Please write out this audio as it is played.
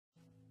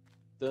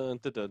Dun,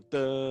 dun, dun,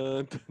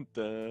 dun, dun,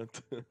 dun,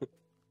 dun.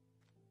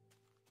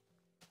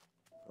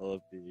 I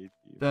love the A team.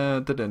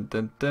 Dun, dun, dun,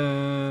 dun,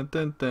 dun,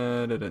 dun,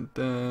 dun, dun, dun,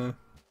 dun.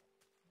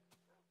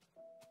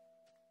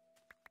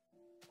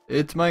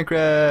 It's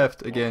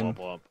Minecraft again. Womp, womp,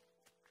 womp.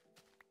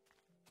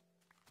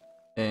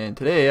 And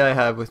today I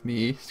have with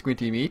me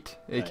Squinty Meat,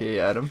 aka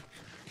Adam.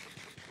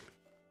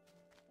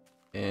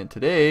 And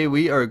today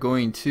we are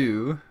going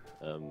to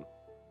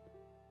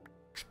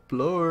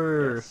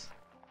explore. Yes.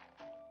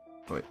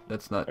 Wait,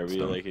 that's not Are we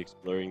stone. like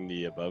exploring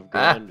the above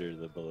ground or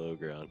the below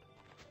ground?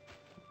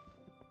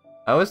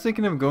 I was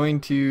thinking of going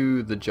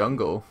to the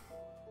jungle.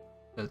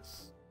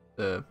 That's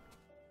the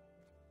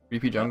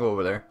creepy jungle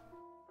over there.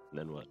 And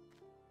then what?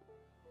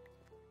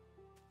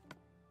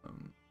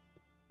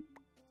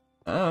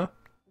 I don't know.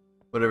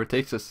 Whatever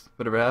takes us,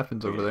 whatever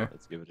happens over Okay, there.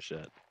 let's give it a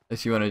shot.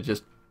 Unless you want to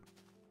just...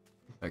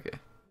 Okay.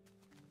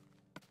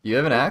 You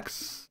have an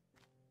axe?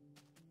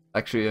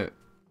 Actually,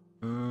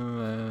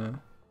 I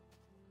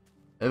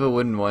have a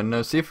wooden one.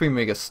 Now see if we can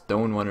make a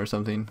stone one or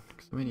something.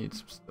 Because we need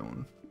some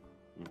stone.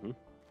 Mm-hmm.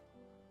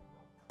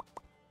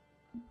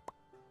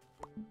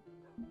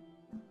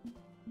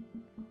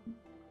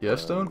 You have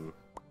stone?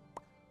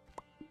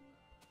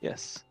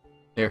 Yes.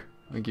 Here,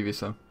 I'll give you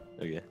some.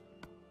 Okay.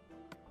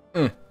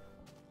 Eh.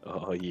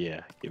 Oh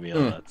yeah, give me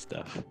all that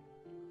stuff.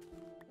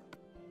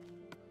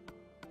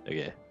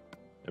 Okay,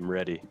 I'm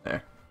ready.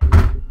 There.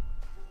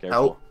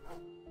 Careful.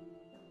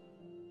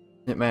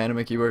 Hit my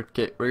anime keyboard.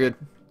 Okay, we're good.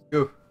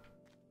 Go.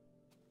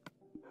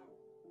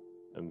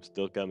 I'm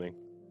still coming.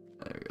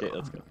 There we go. Okay,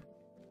 let's go.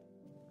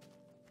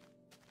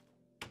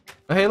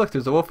 Oh, hey, look,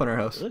 there's a wolf on our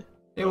house. Really?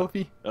 Hey, Oh.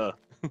 Wolfie. Oh,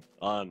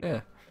 on.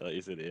 Yeah. I thought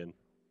you said in.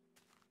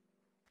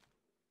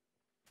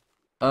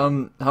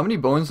 How many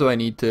bones do I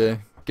need to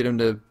get him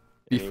to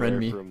befriend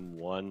me? Anywhere from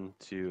 1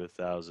 to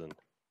 1,000.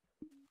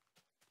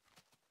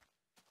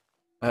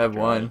 I have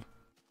Try. one.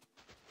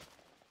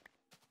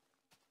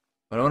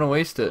 I don't want to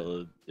waste it.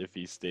 Well, if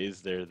he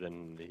stays there,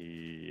 then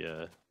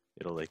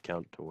it'll like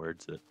count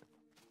towards it.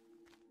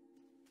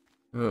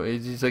 Oh,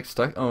 he's like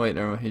stuck. Oh wait,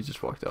 never mind. He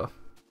just walked off.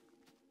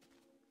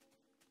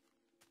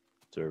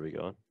 So where are we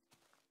going?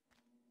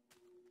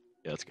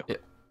 Yeah, let's go. Yeah.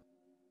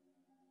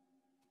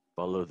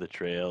 Follow the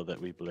trail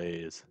that we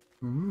blaze.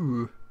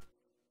 Ooh.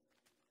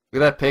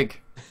 Look at that pig.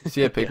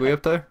 See that pig Yeah. way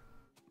up there?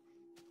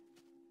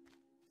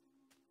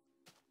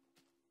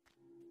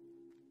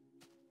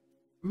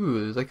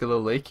 Ooh, there's like a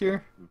little lake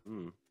here.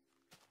 Mm-hmm.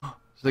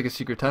 It's like a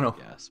secret tunnel.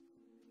 Gasp.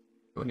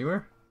 Go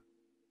anywhere?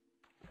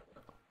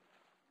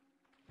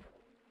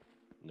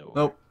 No.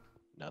 Nope.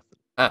 Nothing.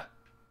 Ah.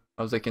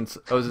 I was like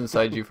I was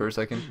inside you for a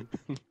second.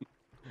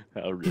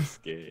 How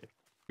risque.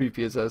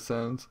 Creepy as that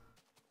sounds.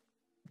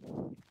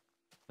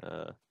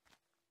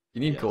 You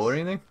need coal or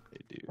Yes. anything?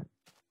 They do.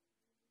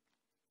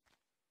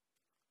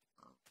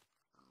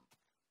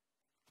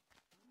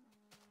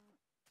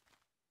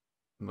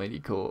 Mighty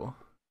coal.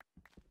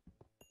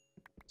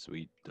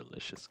 Sweet,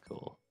 delicious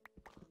coal.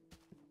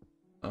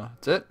 Oh,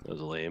 that's it? That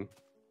was lame.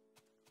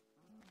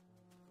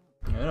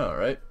 I know,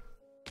 right?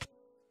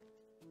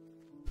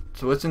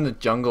 So what's in the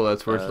jungle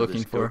that's worth looking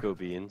there's for? cocoa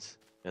beans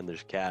and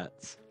there's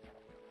cats.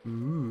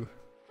 Ooh.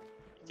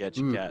 Catch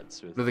Ooh.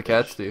 cats with What do the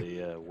cats fish. do?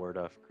 They ward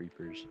off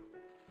creepers.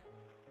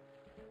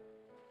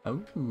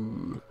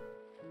 Ooh.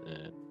 Uh,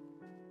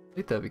 I'd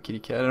like to have a kitty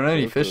cat. I don't have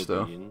any fish cocoa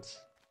though. beans.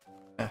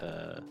 Eh.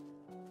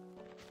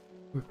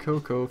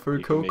 Cocoa for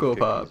You can make Cocoa cookies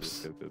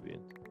Pops. with cocoa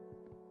beans.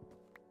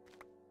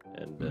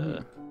 And Ooh.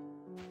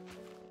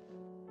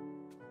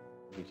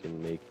 you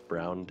can make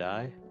brown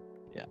dye.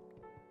 Yeah.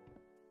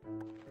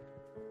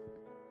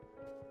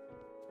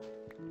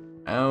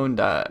 Brown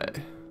dye.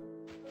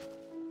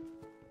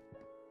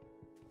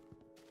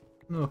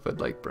 I don't know if I'd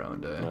like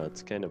brown dye. No,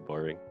 it's kind of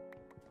boring.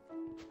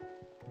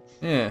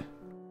 Yeah.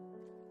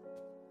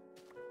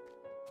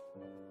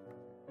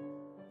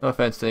 No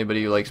offense to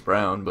anybody who likes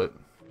brown, but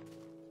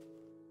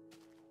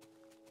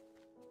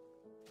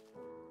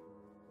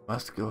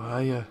must go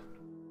higher.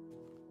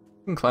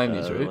 You can climb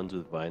these, The right? ones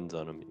with vines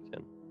on them, you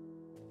can.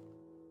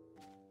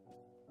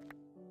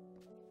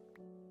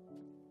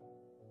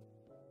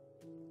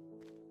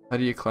 How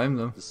do you climb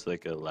them? Just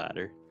like a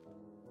ladder.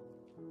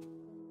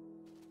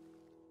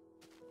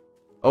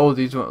 Oh,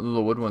 these one,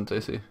 little wood ones, I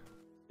see.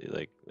 They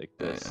like Yeah,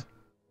 this.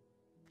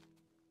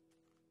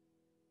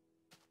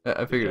 Yeah,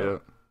 I figured it go.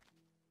 out.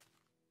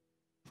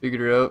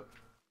 Figured it out.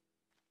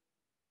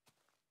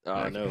 Oh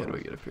Okay, no. how do I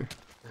get up here?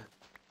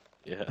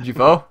 Yeah. Did you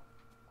fall?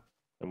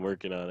 I'm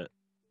working on it.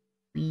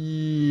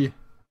 Whee!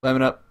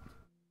 Climbing up.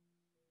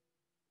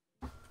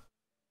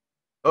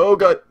 Oh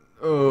god!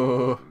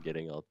 Oh, I'm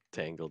getting all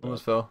tangled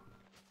almost up. fell.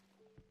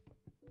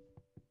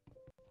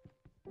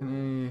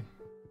 Can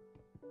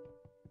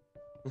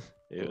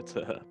Hey, what's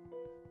up?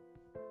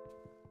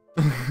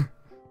 I...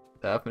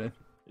 What's happening?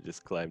 I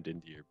just climbed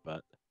into your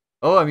butt.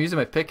 Oh, I'm using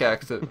my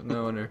pickaxe.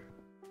 No wonder.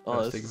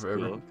 Oh, That's this taking is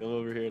forever. cool. Come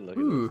over here and look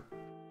Ooh.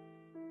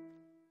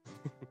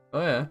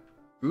 Oh yeah.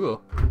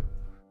 Cool.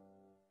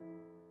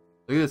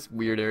 Look at this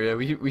weird area.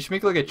 We should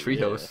make like a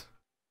treehouse.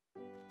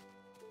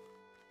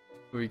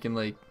 Where we can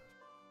like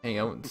hang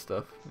out and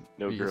stuff.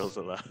 No Jeez. girls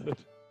allowed.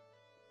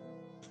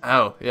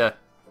 Ow, yeah.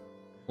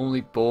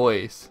 Only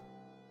boys.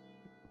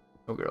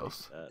 No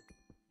girls. That.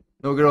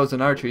 No girls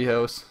in our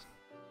treehouse.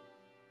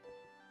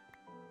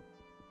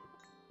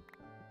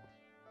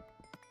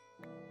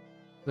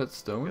 Is that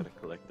stone? Gotta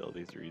collect all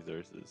these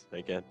resources.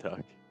 I can't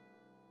talk.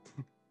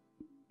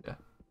 Yeah.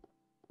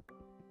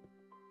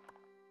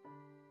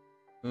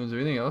 Is there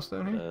anything else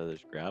down here?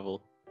 There's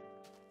gravel.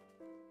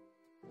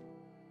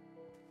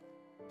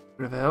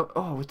 What about?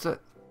 Oh, what's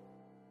that?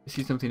 I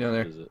see something down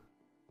there. What is it?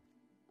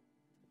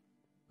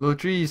 Low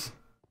trees.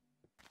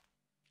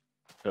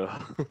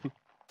 Oh.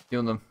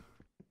 Killing them.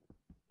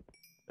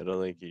 I don't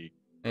think he.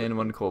 And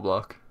one coal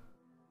block.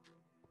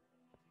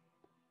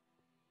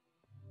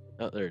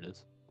 Oh, there it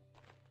is.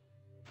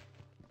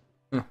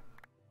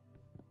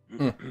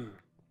 Yeah.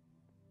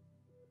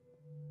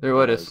 There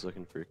what I is? was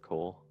looking for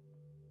coal,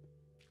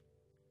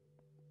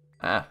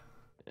 Ah.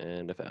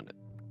 and I found it.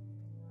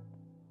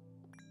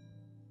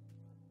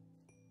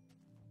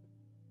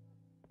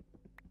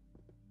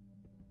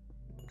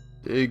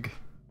 Dig.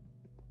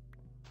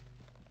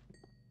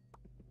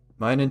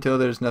 Mine until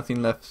there's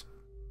nothing left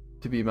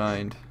to be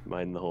mined.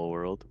 Mine the whole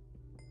world.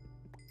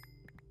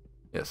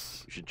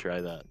 Yes. We should try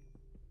that.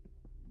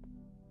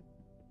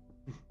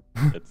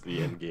 That's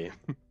the end game.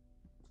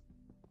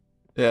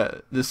 Yeah,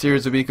 the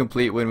series will be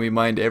complete when we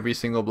mined every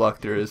single block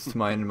there is to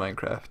mine in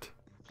Minecraft.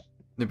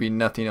 There'd be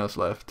nothing else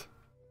left.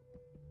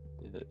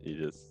 You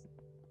just.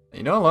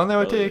 You know how long that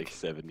would Probably take? like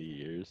 70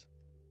 years.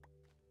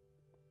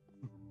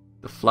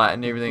 To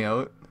flatten everything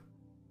out?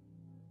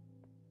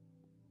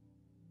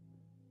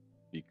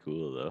 Be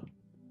cool though.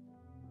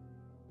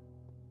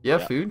 You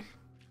have Yeah. food?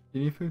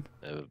 You need food?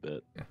 I have a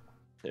bit. Yeah.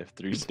 I have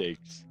 3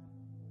 steaks.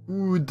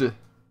 Food.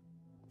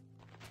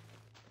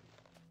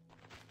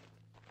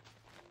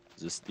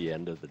 Is this the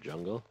end of the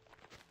jungle?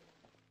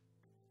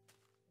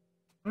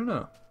 I don't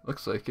know.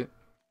 Looks like it.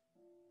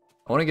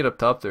 I want to get up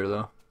top there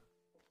though.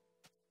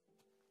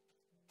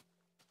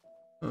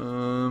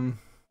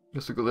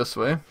 Guess we'll go this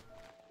way.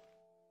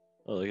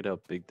 Oh, look at how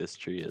big this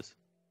tree is.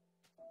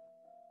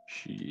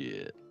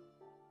 Shit.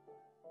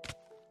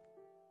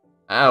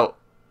 Ow.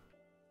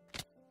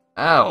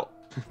 Ow.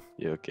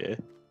 You okay?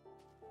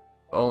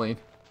 Falling.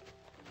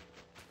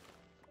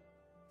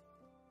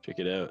 Check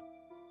it out.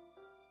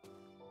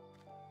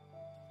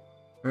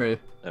 Alright.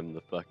 I'm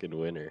the fucking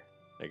winner.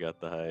 I got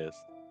the highest.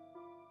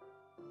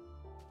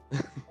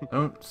 I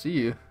don't see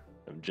you.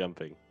 I'm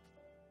jumping.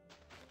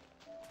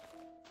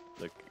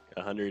 Look,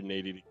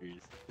 180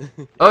 degrees.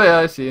 Oh yeah,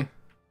 I see you.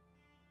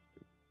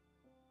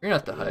 You're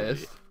not the Will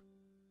highest. be.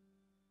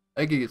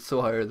 I could get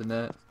so higher than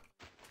that.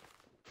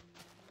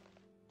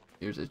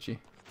 Here's itchy.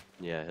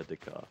 Yeah, I had to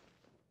cough.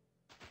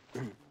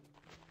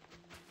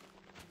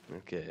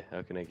 Okay,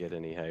 how can I get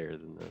any higher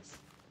than this?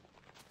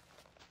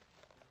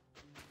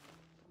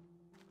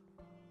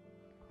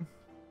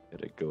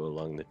 Gotta go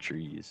along the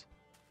trees.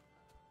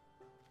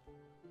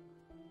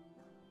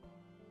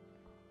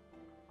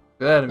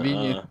 Look at that, I'm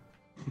beating you.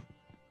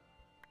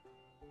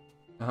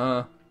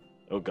 Uh-huh.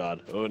 Oh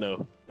god, oh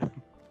no. I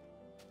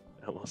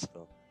almost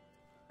fell.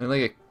 And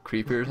like a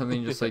creeper or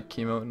something just like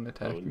came out and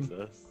attacked me. Owns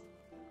us.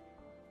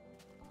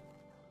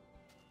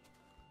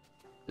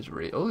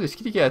 Oh, there's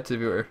kitty cats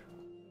everywhere.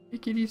 Hey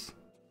kitties.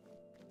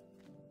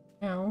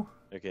 Meow.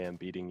 Okay, I'm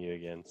beating you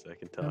again so I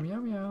can Meow talk. meow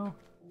meow.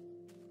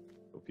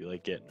 Hope you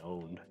like getting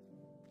owned.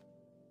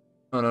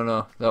 Oh no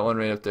no, that one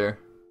right up there.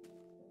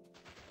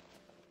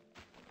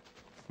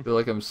 I feel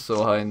like I'm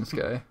so high in the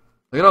sky.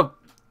 Look at how.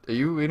 Are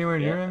you anywhere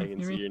near Yeah, him? I can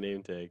near see me? your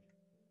name tag.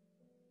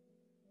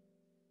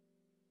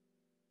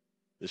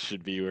 This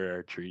should be where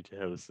our tree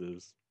house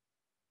is.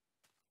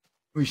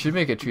 We should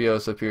make a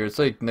treehouse up here. It's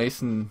like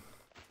nice and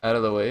out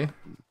of the way.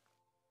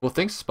 Will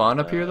things spawn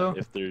up here though?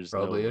 If there's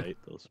Probably, no yeah. light,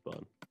 they'll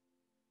spawn.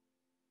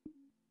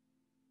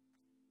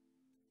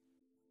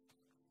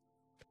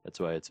 That's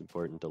why it's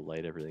important to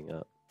light everything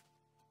up.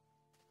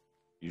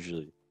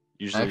 Usually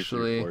Actually-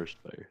 through forest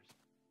fires.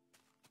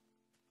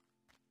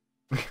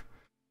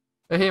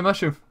 Hey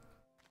mushroom.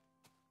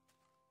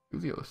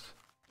 Julios.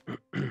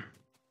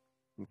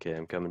 Okay,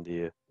 I'm coming to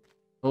you.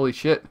 Holy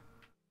shit.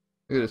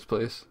 Look at this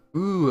place.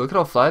 Ooh, look at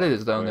how flat it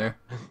is down Where?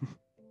 there.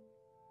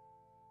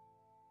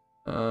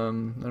 I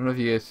don't know if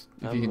you guys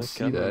if you can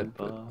see that,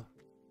 but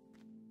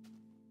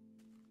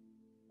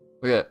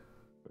look at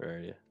Where are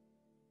you?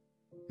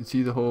 you can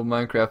see the whole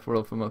Minecraft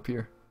world from up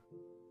here.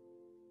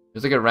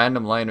 There's like a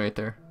random line right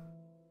there.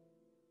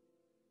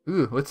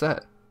 Ooh, what's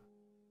that?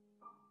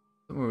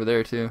 Something over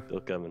there too.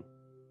 Still coming.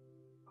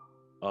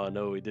 Oh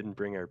no, we didn't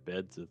bring our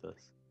beds with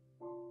us.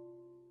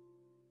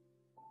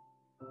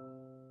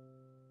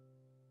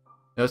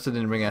 I also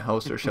didn't bring a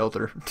house or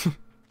shelter.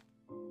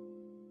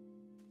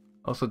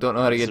 Also don't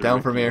know how to It's get a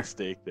down from rookie here.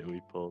 mistake that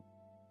we pulled.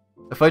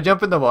 If I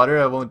jump in the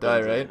water, I won't die,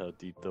 Depends right? on how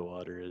deep the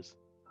water is.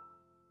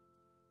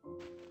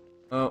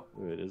 Oh,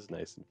 Ooh, it is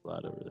nice and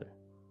flat over there.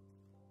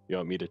 You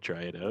want me to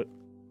try it out?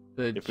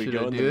 If we should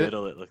go I in the do it?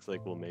 middle, it looks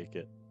like we'll make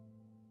it.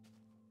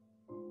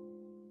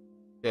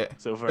 Yeah.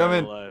 So far, Come I'm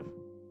in. alive.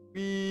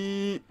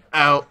 Wee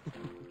out.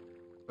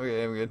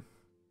 Okay, I'm good.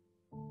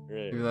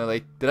 Right. Even though,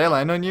 like, did I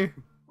land on you?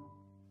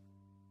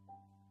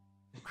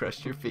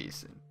 Crushed your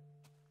face in.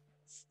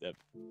 Step.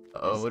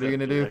 Oh, what are you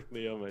gonna do?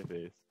 Directly on my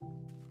face.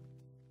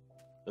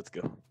 Let's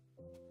go.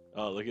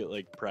 Oh, look at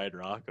like Pride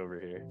Rock over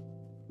here.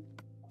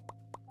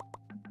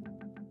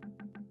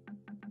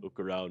 Look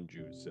around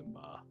you,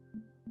 Simba.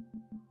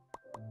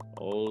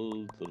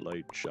 All the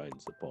light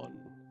shines upon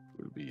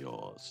will be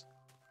yours.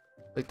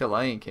 Like the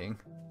Lion King.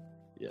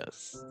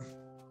 Yes.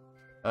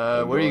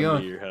 Where are you To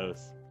going? your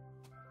house.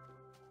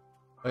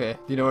 Okay, do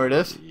you know where it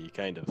is?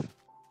 Kind of.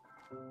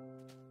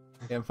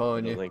 Yeah, I'm I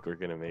following don't you. think we're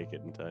gonna make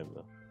it in time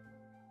though.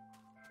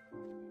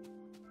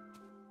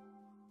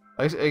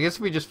 I guess if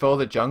we just follow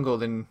the jungle,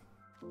 then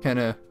kind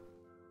of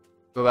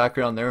go back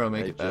around there, we'll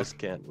make I it back. just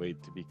can't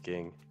wait to be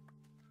king.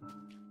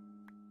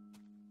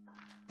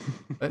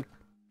 What?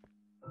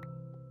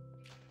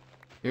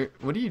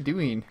 What are you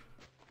doing?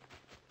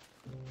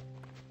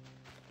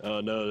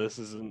 Oh no, this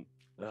isn't.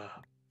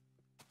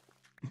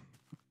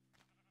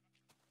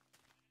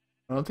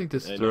 I don't think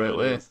this I is the know right it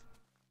way. is.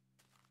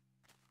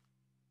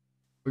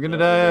 We're gonna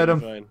No, die, we're gonna Adam.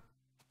 be fine.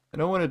 I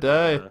don't want to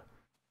die. Uh,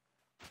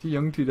 Too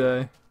young to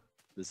die.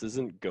 This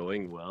isn't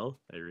going well.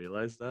 I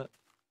realize that.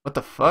 What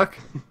the fuck?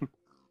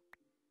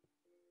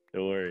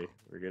 Don't worry,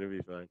 we're gonna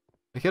be fine.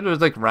 I thought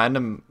there's like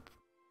random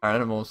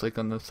animals like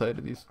on the side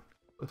of these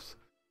cliffs.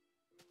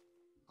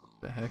 What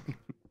the heck?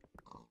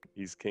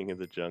 He's king of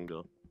the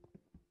jungle.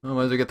 I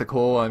might as well get the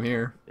coal while I'm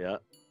here. Yeah.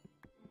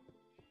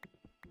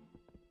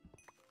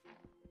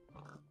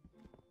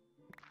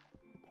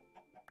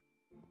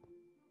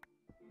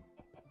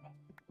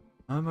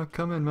 I'm a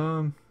coming,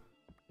 Mom.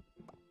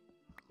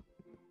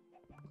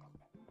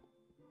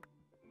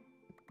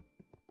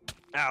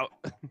 Ow!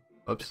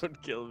 Oops.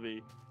 Don't kill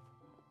me.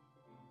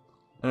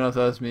 I don't know if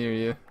that was me or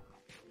you.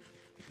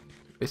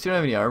 I still don't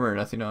have any armor or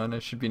nothing on.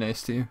 It should be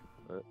nice to you.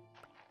 What?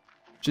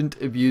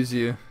 Shouldn't abuse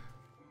you.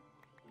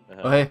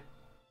 Uh-huh. Oh hey.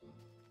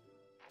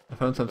 I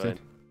found something.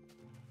 Fine.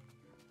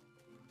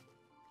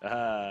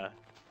 Ah,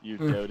 you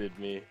Mm. doubted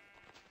me.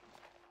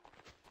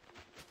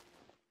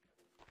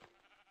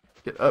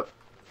 Get up.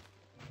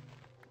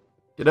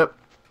 Get up.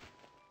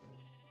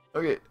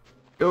 Okay.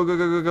 Go, go,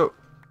 go, go, go.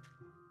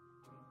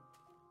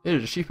 Hey,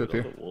 there's a sheep up Look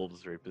at here. all the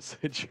wolves right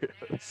beside your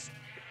house.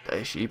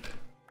 Die, sheep.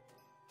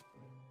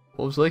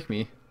 Wolves like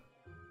me.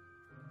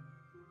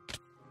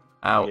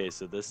 Ow. Okay,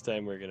 so this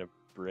time we're gonna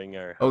bring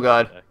our. Oh house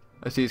god. back.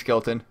 I see a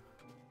skeleton.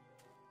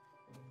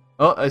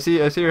 Oh, I see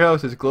your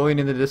house. It's glowing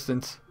in the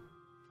distance.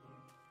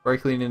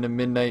 Sparkling in the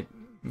midnight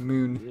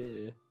moon.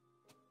 Yeah.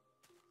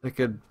 Like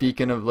a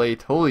beacon of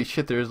light. Holy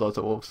shit, there is lots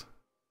of wolves.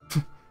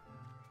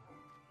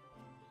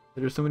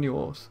 There's so many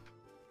wolves.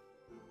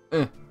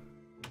 Eh.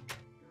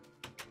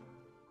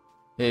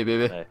 Hey,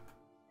 baby. Hi.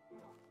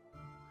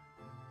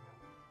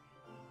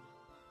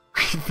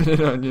 Creeping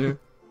it on you.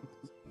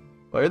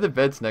 Why are the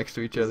beds next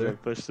to each I other?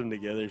 pushed them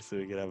together so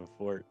we could have a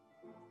fort.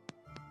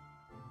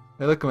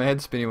 Hey, look, my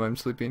head's spinning while I'm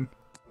sleeping.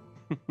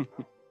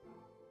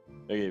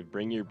 Okay,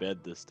 bring your bed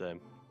this time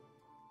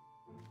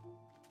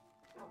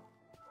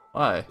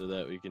Why? so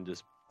that we can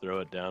just throw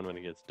it down when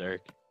it gets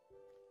dark.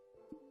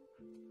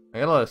 I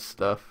got a lot of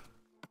stuff.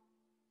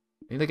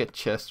 I need like a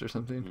chest or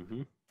something.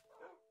 Mm-hmm.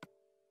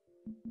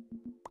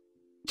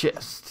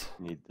 Chest.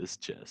 Need this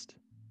chest.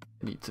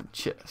 I need some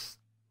chest.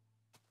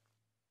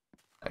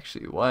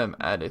 Actually, while I'm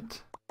at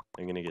it,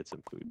 I'm gonna get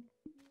some food.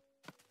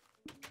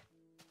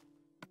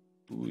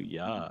 Ooh,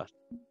 yeah.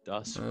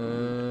 Das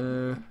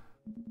food.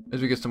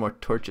 as we get some more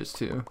torches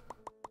too.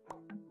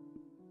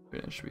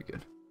 That should be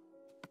good.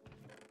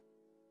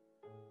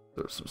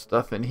 There's some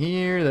stuff in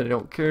here that I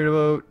don't care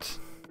about.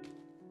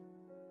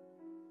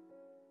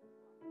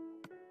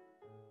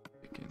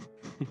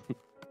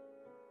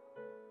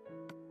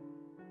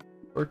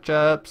 Pork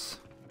chops.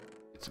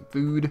 Get some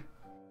food.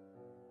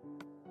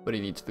 But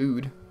he needs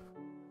food.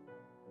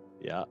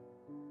 Yeah.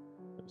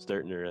 I'm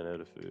starting to run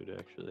out of food,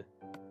 actually.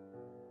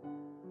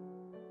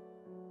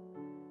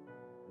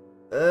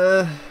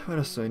 What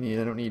else do I need?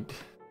 I don't need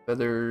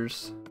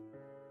feathers.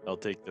 I'll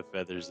take the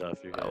feathers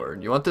off your Flour.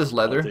 hands. Do you want this I'll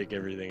leather? take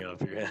everything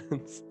off your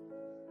hands.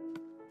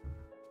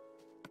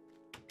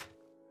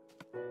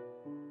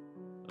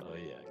 Oh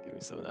yeah, give me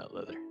some of that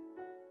leather.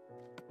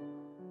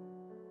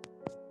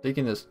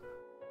 Taking this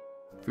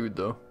food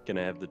though. Can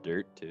I have the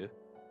dirt too?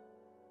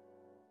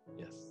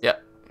 Yes. Yeah.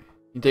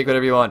 You can take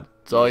whatever you want.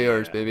 It's all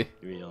yours, Yeah, baby.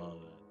 Give me all of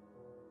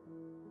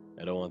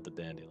that. I don't want the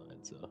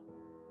dandelion, so.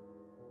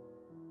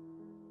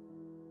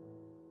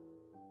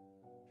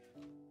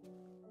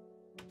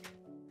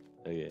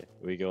 Okay,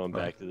 we going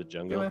back to the Yeah,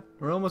 jungle? man.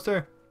 We're almost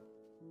there.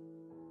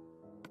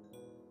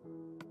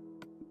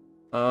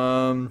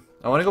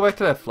 I want to go back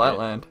to that flat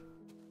land.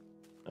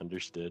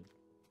 Understood.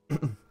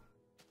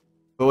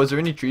 But was there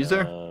any trees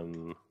there?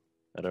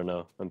 I don't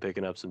know. I'm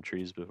picking up some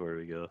trees before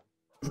we go.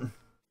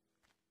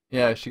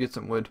 Yeah, I should get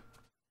some wood.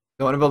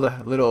 I want to build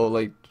a little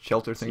like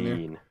shelter thing there.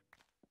 Scene.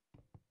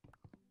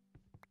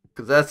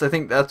 Cause I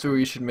think that's where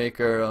we should make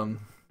our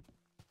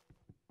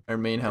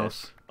main Okay.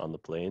 house, On the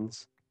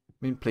plains.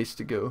 main place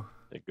to go.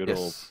 A good Yes.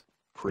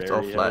 old It's all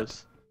prairie flat.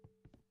 house.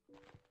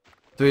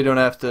 So we don't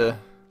have to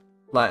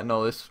flatten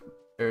all this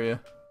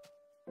area.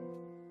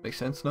 Makes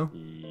sense, no?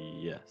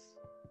 Yes.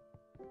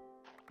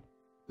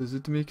 Does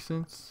it make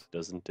sense?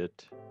 Doesn't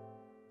it?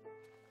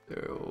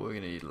 So we're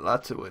gonna eat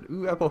lots of wood.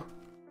 Ooh, apple.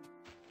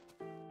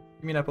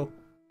 Give me an apple.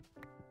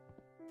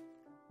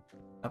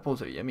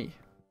 Apples are yummy.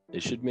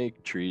 They should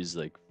make trees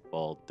like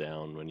fall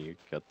down when you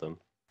cut them.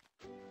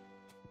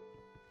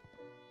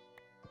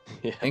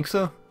 Yeah, Think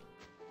so?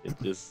 it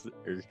just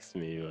irks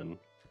me when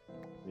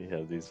we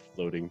have these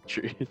floating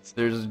trees.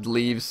 There's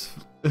leaves,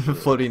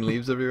 floating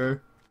leaves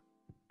everywhere.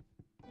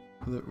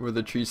 Where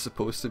the tree's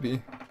supposed to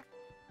be.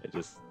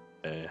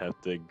 I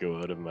have to go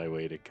out of my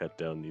way to cut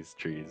down these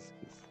trees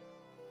 'cause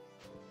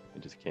I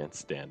just can't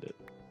stand it.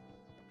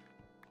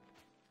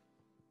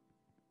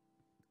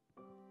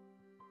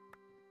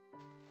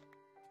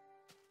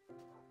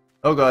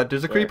 Oh god,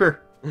 there's a Where?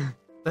 creeper! What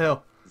the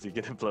hell? Is he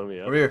gonna blow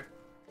me up? Over here.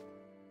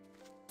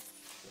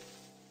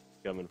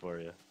 Coming for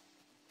you.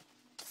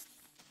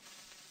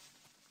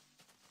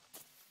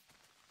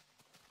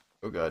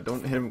 Oh god,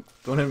 don't hit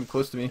him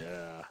close to me.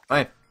 Yeah.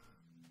 Fine.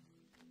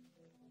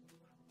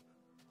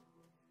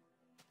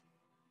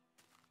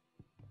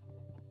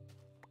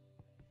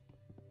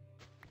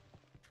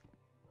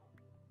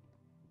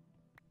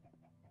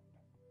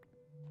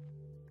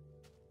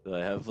 So I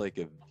have like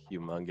a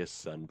humongous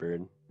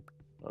sunburn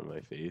on my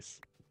face.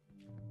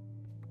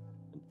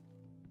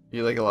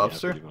 You like a Yeah,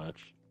 lobster? pretty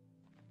much.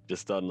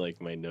 Just on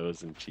like my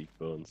nose and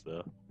cheekbones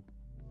though.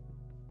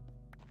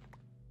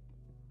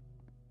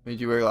 Made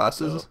you wear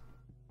glasses?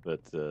 No.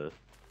 But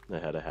I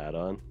had a hat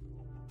on.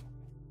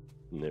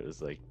 And it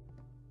was like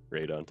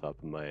right on top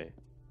of my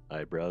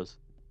eyebrows.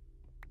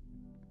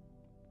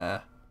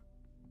 Ah.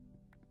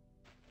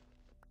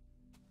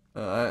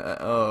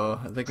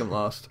 I think I'm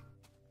lost.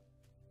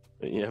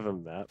 But you have a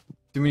map?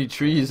 Too many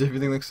trees,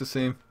 everything looks the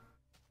same.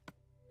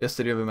 Yes,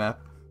 I do have a map.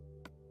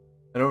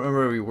 I don't remember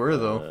where we were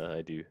though.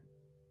 I do.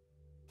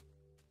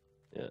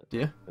 Yeah.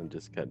 Yeah? I'm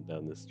just cutting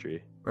down this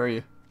tree. Where are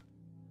you?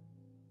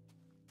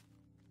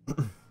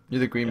 You're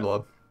the green Yeah.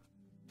 blob.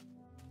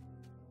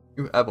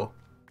 Ooh, apple.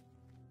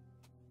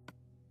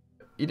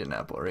 Eat an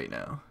apple right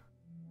now.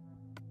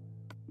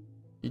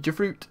 Eat your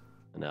fruit.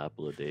 An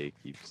apple a day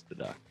keeps the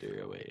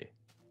doctor away.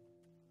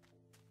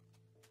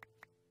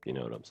 You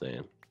know what I'm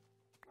saying?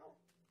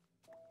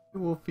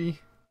 Wolfie.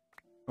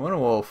 I want a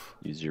wolf.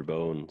 Use your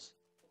bones.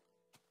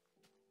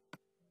 I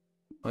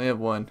only have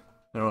one.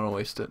 I don't want to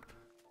waste it.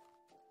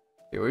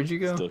 Okay, where'd you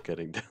go? Still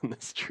cutting down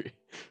this tree.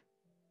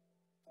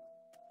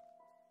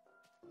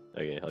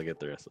 Okay, I'll get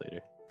the rest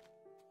later.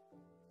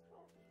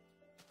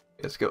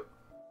 Let's go.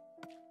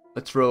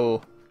 Let's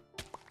roll.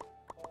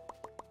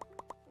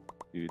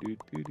 Doo -doo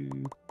 -doo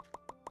 -doo.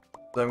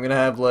 So I'm gonna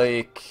have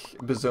like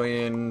a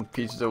bazillion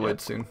pieces of Yeah.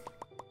 wood soon.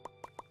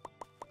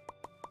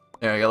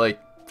 Yeah, I got like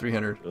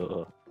 300.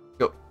 Go.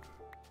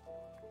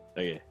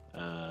 Okay,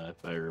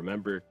 if I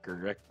remember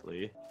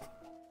correctly,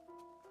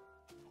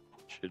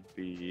 should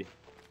be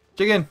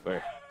Chicken!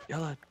 where?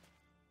 Yellow.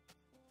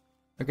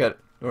 I got it.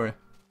 Don't worry.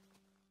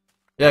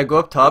 Yeah, go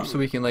up top so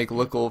we can like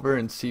look over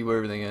and see where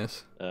everything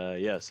is.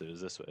 Yes, it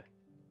was this way.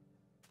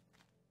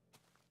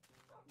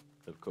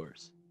 Of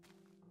course.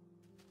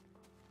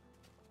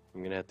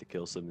 I'm gonna have to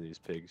kill some of these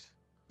pigs.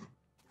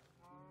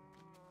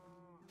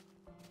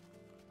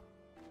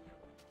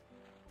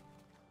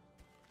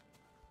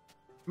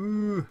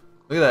 Ooh,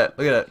 look at that!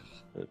 Look at that!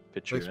 Looks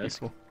Picturesque.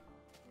 peaceful.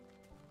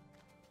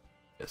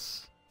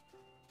 Yes.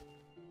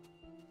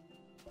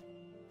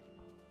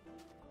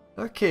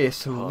 Okay,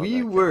 so Oh, we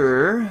that guy's-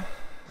 were.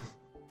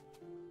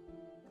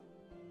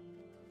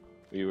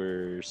 We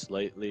were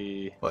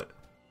slightly What?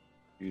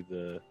 to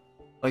the.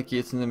 Like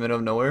it's in the middle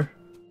of nowhere?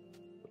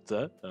 What's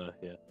that?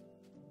 Yeah.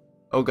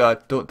 Oh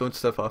god, don't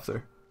step off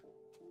there.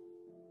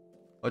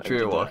 Watch Time where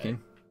to you're die.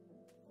 walking.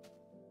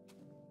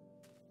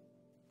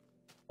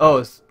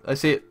 Oh, I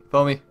see it.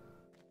 Follow me.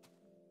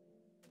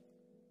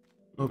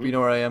 Hope you know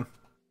where I am.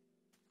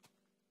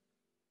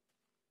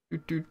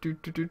 There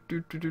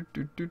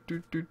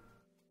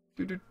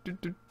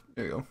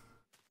you go.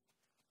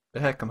 The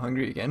heck, I'm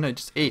hungry again. I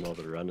just ate. All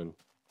the running.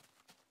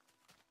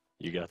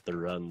 You got the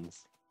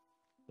runs.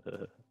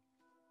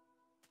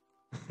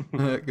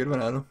 Good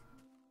one, Adam.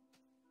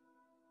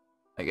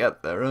 I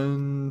got the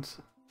runs.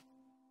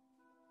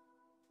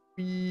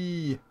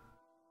 Whee!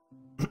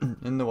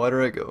 In the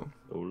water I go.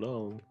 So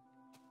long.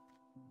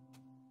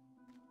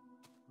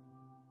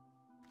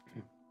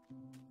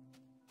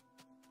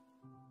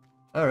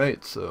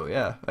 Alright, so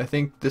yeah, I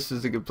think this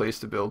is a good place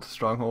to build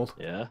stronghold.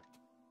 Yeah.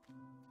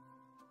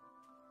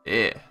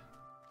 Yeah.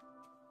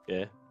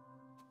 Yeah.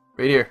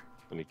 Right here.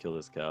 Let me kill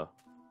this cow.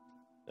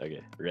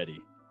 Okay, ready.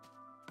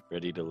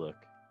 Ready to look.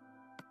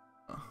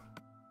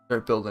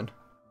 Start building.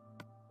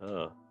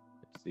 Oh,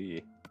 I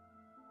see.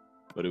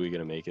 What are we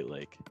gonna make it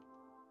like?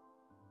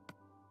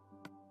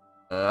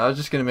 I was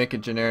just gonna make a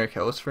generic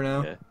house for now.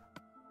 Okay.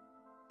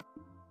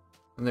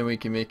 And then we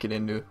can make it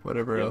into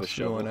whatever You have a else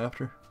we want shovel?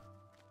 after.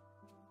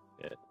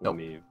 Yeah, Nope. let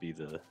me be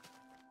the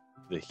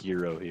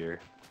hero here.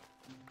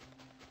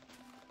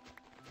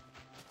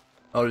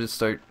 I'll just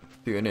start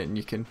doing it and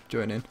you can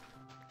join in.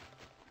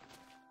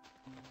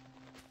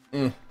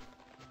 Eh.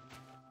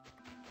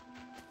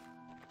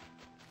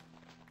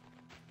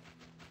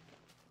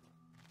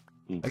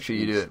 Actually,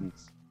 you do it.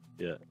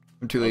 Yeah.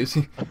 I'm too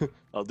lazy.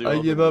 I'll do I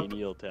all give the up.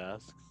 menial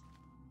tasks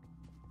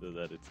so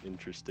that it's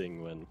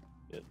interesting when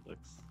it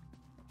looks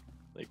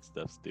like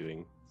stuff's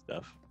doing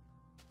stuff.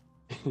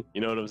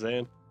 You know what I'm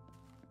saying?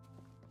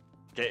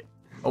 Okay.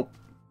 Oh.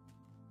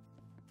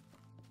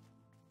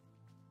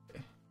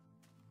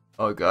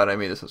 Oh god, I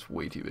made this was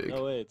way too big.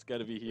 No way, it's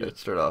gotta be Yeah, huge.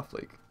 start off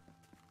like.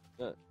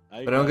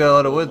 I don't got a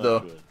lot of so wood, much though.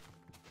 wood,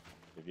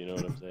 if you know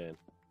what I'm saying.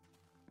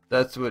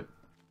 That's what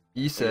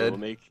he Okay, said.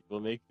 we'll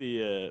make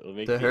the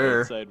To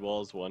her. outside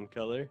walls one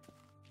color,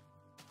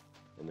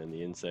 and then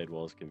the inside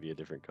walls can be a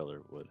different color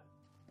of wood.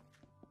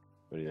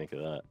 What do you think of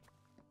that?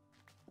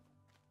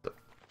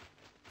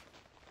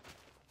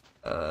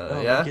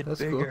 Yeah, make it that's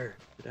bigger.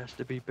 It has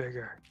to be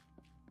bigger.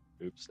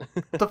 Oops.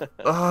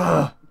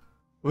 cool.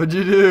 What'd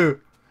you do?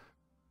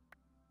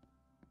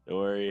 Don't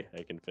worry,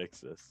 I can fix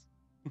this.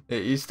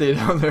 Hey, you stay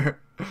down there.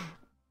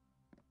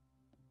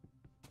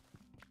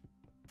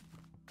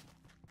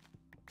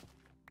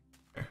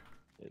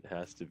 It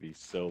has to be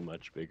so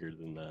much bigger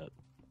than that.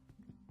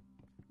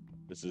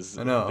 This is.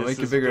 I know, I'll this make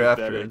it is bigger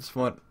after. I pathetic. just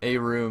want a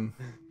room.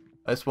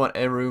 I just want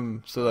a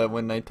room so that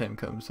when nighttime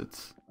comes,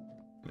 it's,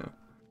 you know,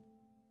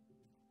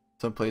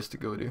 some place to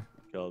go to.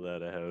 Call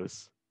that a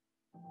house.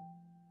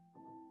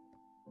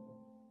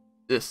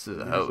 This is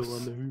a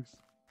house.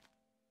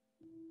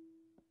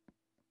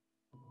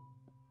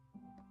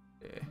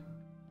 Yeah.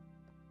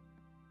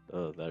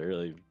 Oh, that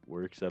really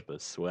works up a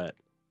sweat.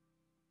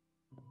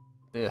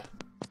 Yeah.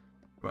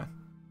 Come on.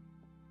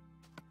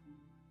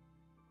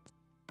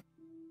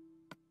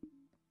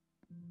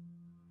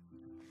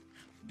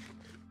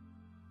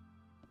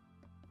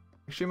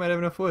 Actually, might have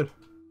enough wood.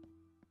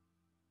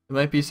 It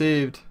might be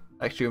saved.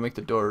 Actually, we'll make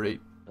the door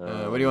right.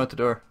 What do you want the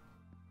door?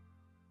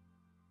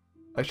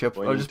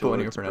 Actually, I'll just put one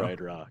here for now. Pride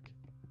Rock.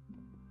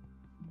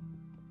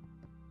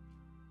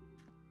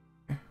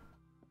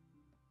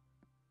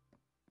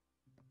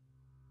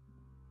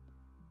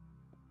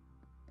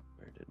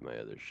 Where did my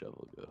other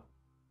shovel go?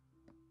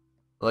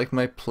 I like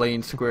my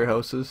plain square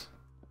houses.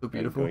 So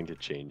beautiful. I'm going to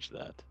change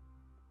that.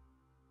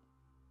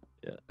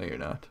 Yeah. No, you're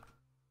not.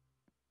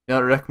 You're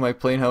not wreck my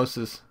plain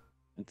houses.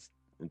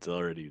 It's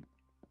already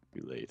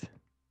too late.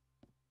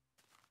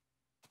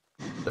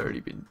 It's already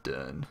been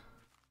done.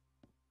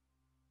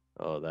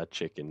 Oh, that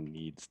chicken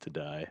needs to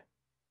die.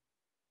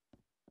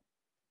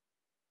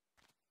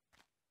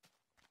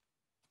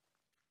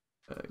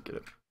 Get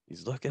up.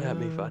 He's looking at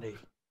me funny.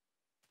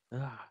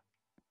 Ah.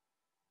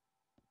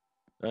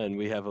 And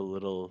we have a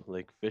little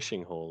like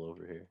fishing hole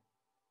over here.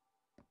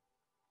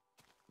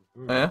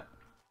 Oh, yeah?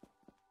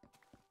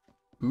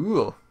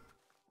 Ooh.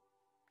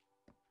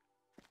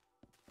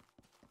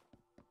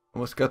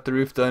 Almost got the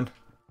roof done.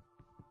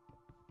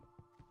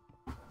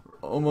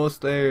 We're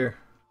almost there.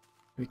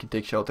 We can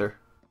take shelter.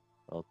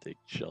 I'll take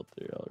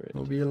shelter already.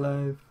 We'll be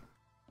alive.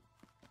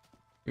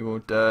 We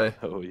won't die.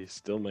 Oh, you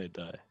still might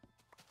die.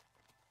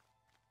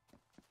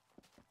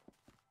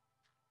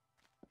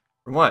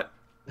 From what?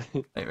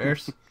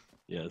 Nightmares?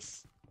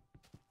 Yes.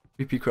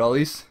 Creepy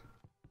crawlies?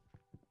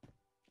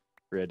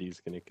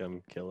 Freddy's gonna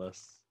come kill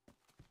us.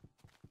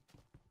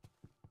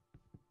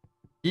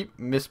 Keep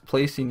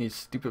misplacing these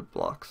stupid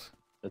blocks.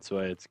 That's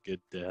why it's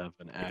good to have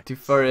an axe. Too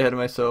far ahead of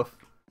myself.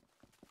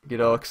 Get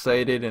all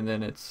excited and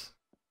then it's...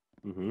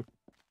 Mm-hmm.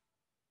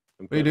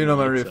 What are you doing on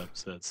my roof? Up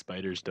so that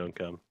spiders don't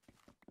come.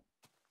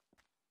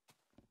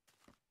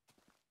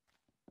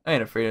 I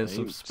ain't afraid of I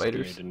some ain't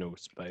spiders. scared of no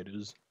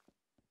spiders.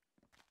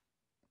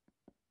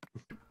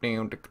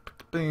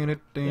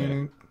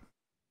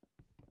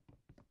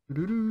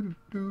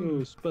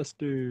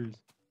 Ghostbusters.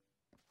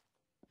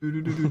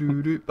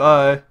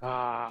 Bye.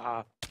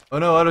 Ah. Oh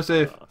no,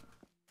 autosave.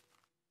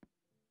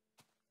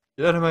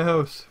 Get out of my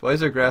house. Why is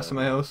there grass in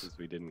my house? Because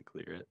we didn't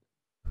clear it.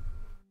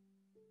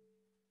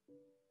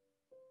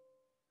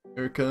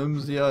 Here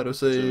comes the So we're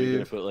autosave.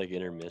 gonna put like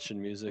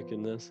intermission music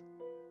in this.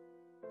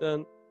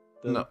 Dun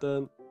dun No.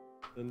 dun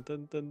dun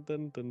dun dun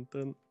dun dun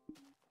dun.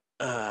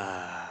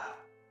 Ah.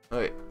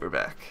 Okay, we're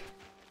back.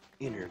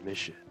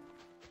 Intermission.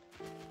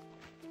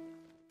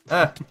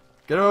 Ah,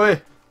 get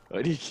away!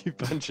 Why do you keep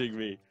punching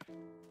me?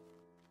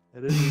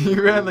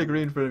 You ran like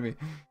right in front of me.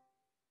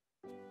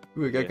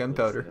 Ooh, I got Okay,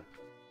 gunpowder.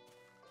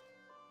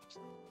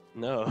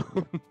 No.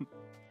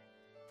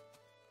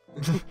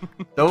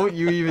 Don't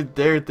you even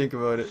dare think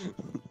about it.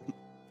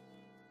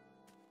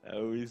 How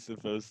are we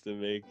supposed to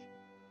make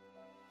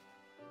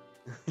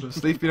I'm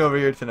sleeping over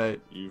here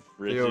tonight. you over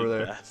frigid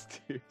there.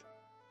 bastard?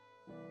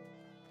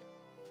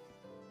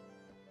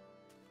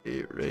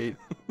 Hey, right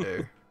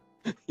there.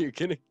 You're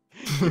gonna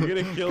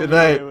kill Good me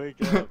night. when I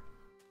wake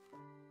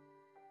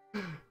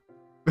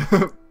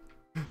up.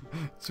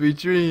 Sweet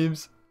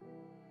dreams.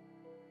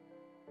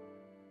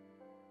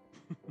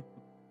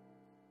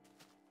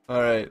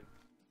 Alright.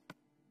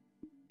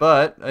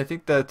 But I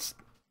think that's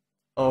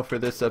all for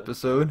this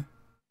episode.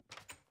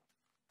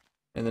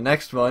 In the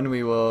next one,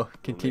 we will We'll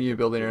make continue a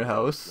building our good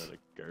house. Not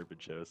a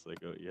garbage house. Like,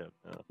 oh yeah.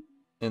 No.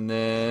 And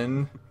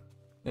then,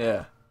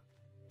 yeah,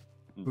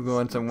 we'll go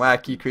on some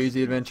wacky,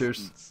 crazy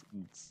adventures.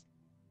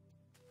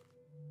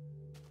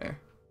 There.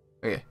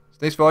 Okay, so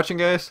thanks for watching,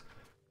 guys.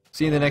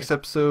 See you in the next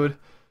episode.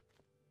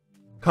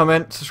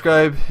 Comment,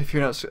 subscribe if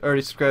you're not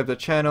already subscribed to the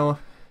channel,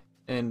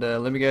 and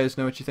let me guys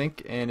know what you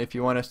think. And if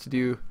you want us to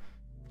do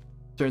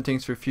certain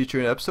things for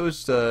future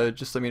episodes,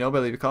 just let me know by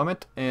leaving a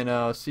comment. And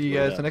I'll see you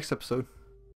guys in the next episode.